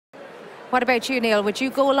What about you, Neil? Would you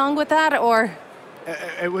go along with that, or?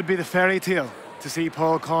 It would be the fairy tale to see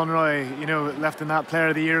Paul Conroy, you know, lifting that Player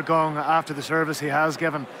of the Year gong after the service he has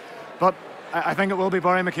given. But I think it will be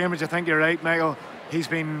Barry McCambridge. I think you're right, Michael. He's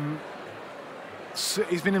been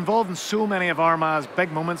involved in so many of Armagh's big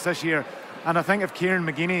moments this year, and I think if Kieran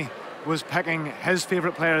McGeeney was picking his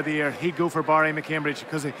favourite Player of the Year, he'd go for Barry McCambridge,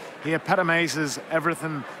 because he epitomises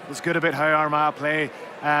everything that's good about how Armagh play.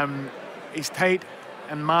 He's tight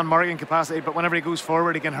in man-marking capacity, but whenever he goes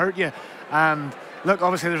forward, he can hurt you. And look,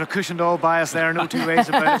 obviously there's a cushioned all bias there, no two ways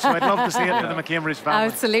about it, so I'd love to see it for the McCambridge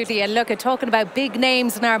family. Absolutely. And look, talking about big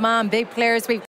names in Armagh, big players, we've